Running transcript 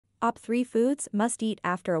Op 3 foods must eat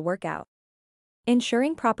after a workout.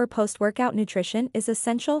 Ensuring proper post-workout nutrition is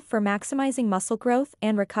essential for maximizing muscle growth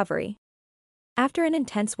and recovery. After an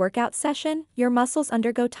intense workout session, your muscles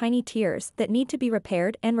undergo tiny tears that need to be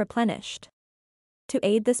repaired and replenished. To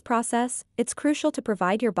aid this process, it's crucial to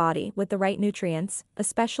provide your body with the right nutrients,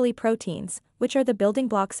 especially proteins, which are the building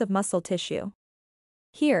blocks of muscle tissue.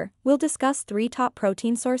 Here, we'll discuss 3 top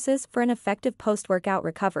protein sources for an effective post-workout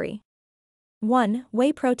recovery. 1.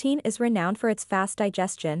 Whey protein is renowned for its fast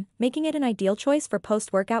digestion, making it an ideal choice for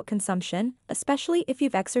post-workout consumption, especially if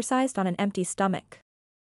you've exercised on an empty stomach.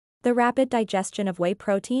 The rapid digestion of whey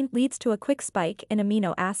protein leads to a quick spike in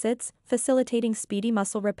amino acids, facilitating speedy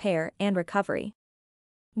muscle repair and recovery.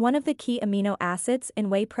 One of the key amino acids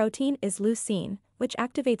in whey protein is leucine, which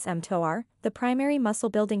activates mTOR, the primary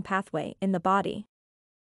muscle-building pathway in the body.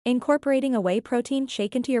 Incorporating a whey protein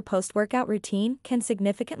shake into your post-workout routine can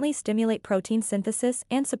significantly stimulate protein synthesis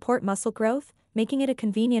and support muscle growth, making it a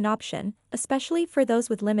convenient option, especially for those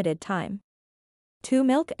with limited time. 2.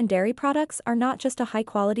 Milk and dairy products are not just a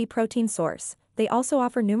high-quality protein source, they also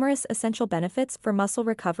offer numerous essential benefits for muscle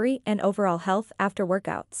recovery and overall health after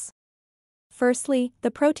workouts. Firstly, the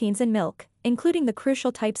proteins in milk, including the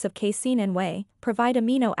crucial types of casein and whey, provide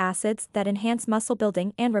amino acids that enhance muscle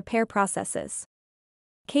building and repair processes.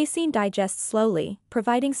 Casein digests slowly,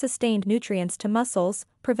 providing sustained nutrients to muscles,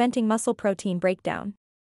 preventing muscle protein breakdown.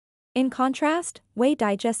 In contrast, whey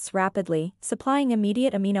digests rapidly, supplying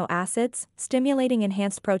immediate amino acids, stimulating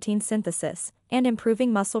enhanced protein synthesis, and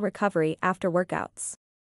improving muscle recovery after workouts.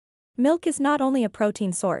 Milk is not only a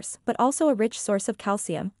protein source but also a rich source of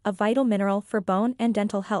calcium, a vital mineral for bone and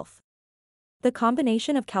dental health. The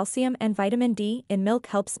combination of calcium and vitamin D in milk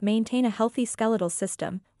helps maintain a healthy skeletal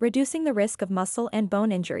system, reducing the risk of muscle and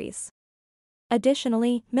bone injuries.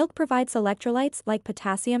 Additionally, milk provides electrolytes like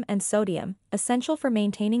potassium and sodium, essential for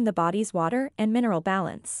maintaining the body's water and mineral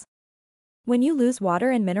balance. When you lose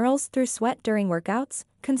water and minerals through sweat during workouts,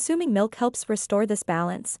 consuming milk helps restore this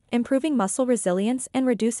balance, improving muscle resilience and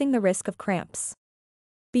reducing the risk of cramps.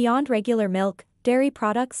 Beyond regular milk, dairy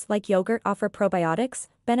products like yogurt offer probiotics,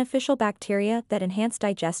 beneficial bacteria that enhance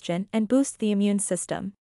digestion and boost the immune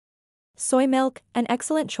system. Soy milk, an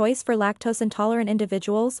excellent choice for lactose-intolerant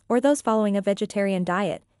individuals or those following a vegetarian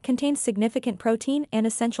diet, contains significant protein and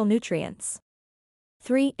essential nutrients.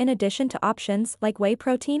 3. In addition to options like whey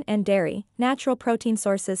protein and dairy, natural protein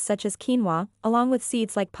sources such as quinoa, along with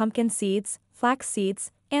seeds like pumpkin seeds, flax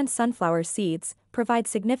seeds, and sunflower seeds, provide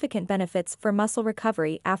significant benefits for muscle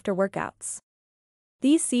recovery after workouts.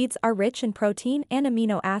 These seeds are rich in protein and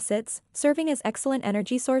amino acids, serving as excellent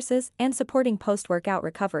energy sources and supporting post-workout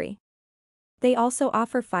recovery. They also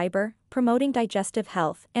offer fiber, promoting digestive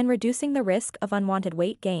health and reducing the risk of unwanted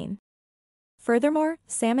weight gain. Furthermore,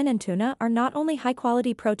 salmon and tuna are not only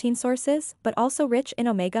high-quality protein sources but also rich in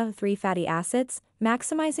omega-3 fatty acids,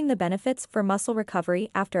 maximizing the benefits for muscle recovery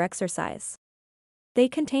after exercise. They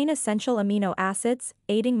contain essential amino acids,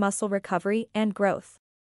 aiding muscle recovery and growth.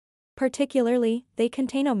 Particularly, they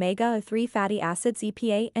contain omega-3 fatty acids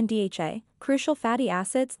EPA and DHA, crucial fatty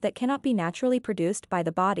acids that cannot be naturally produced by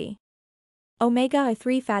the body.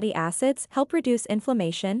 Omega-3 fatty acids help reduce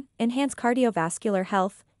inflammation, enhance cardiovascular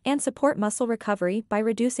health, and support muscle recovery by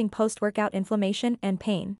reducing post-workout inflammation and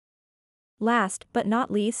pain. Last but not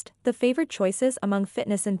least, the favored choices among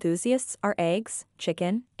fitness enthusiasts are eggs,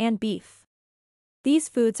 chicken, and beef. These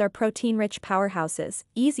foods are protein-rich powerhouses,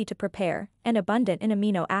 easy to prepare, and abundant in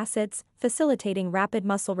amino acids, facilitating rapid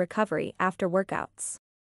muscle recovery after workouts.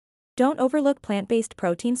 Don't overlook plant-based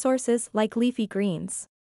protein sources like leafy greens.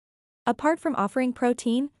 Apart from offering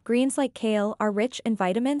protein, greens like kale are rich in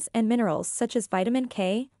vitamins and minerals such as vitamin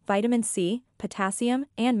K, vitamin C, potassium,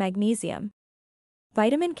 and magnesium.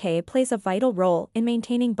 Vitamin K plays a vital role in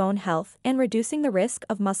maintaining bone health and reducing the risk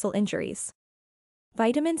of muscle injuries.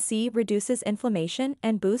 Vitamin C reduces inflammation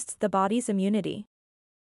and boosts the body's immunity.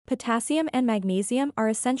 Potassium and magnesium are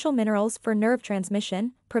essential minerals for nerve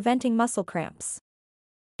transmission, preventing muscle cramps.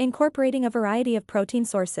 Incorporating a variety of protein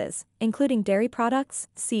sources, including dairy products,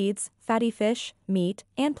 seeds, fatty fish, meat,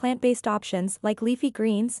 and plant-based options like leafy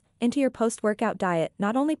greens, into your post-workout diet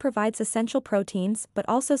not only provides essential proteins but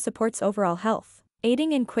also supports overall health,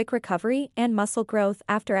 aiding in quick recovery and muscle growth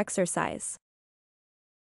after exercise.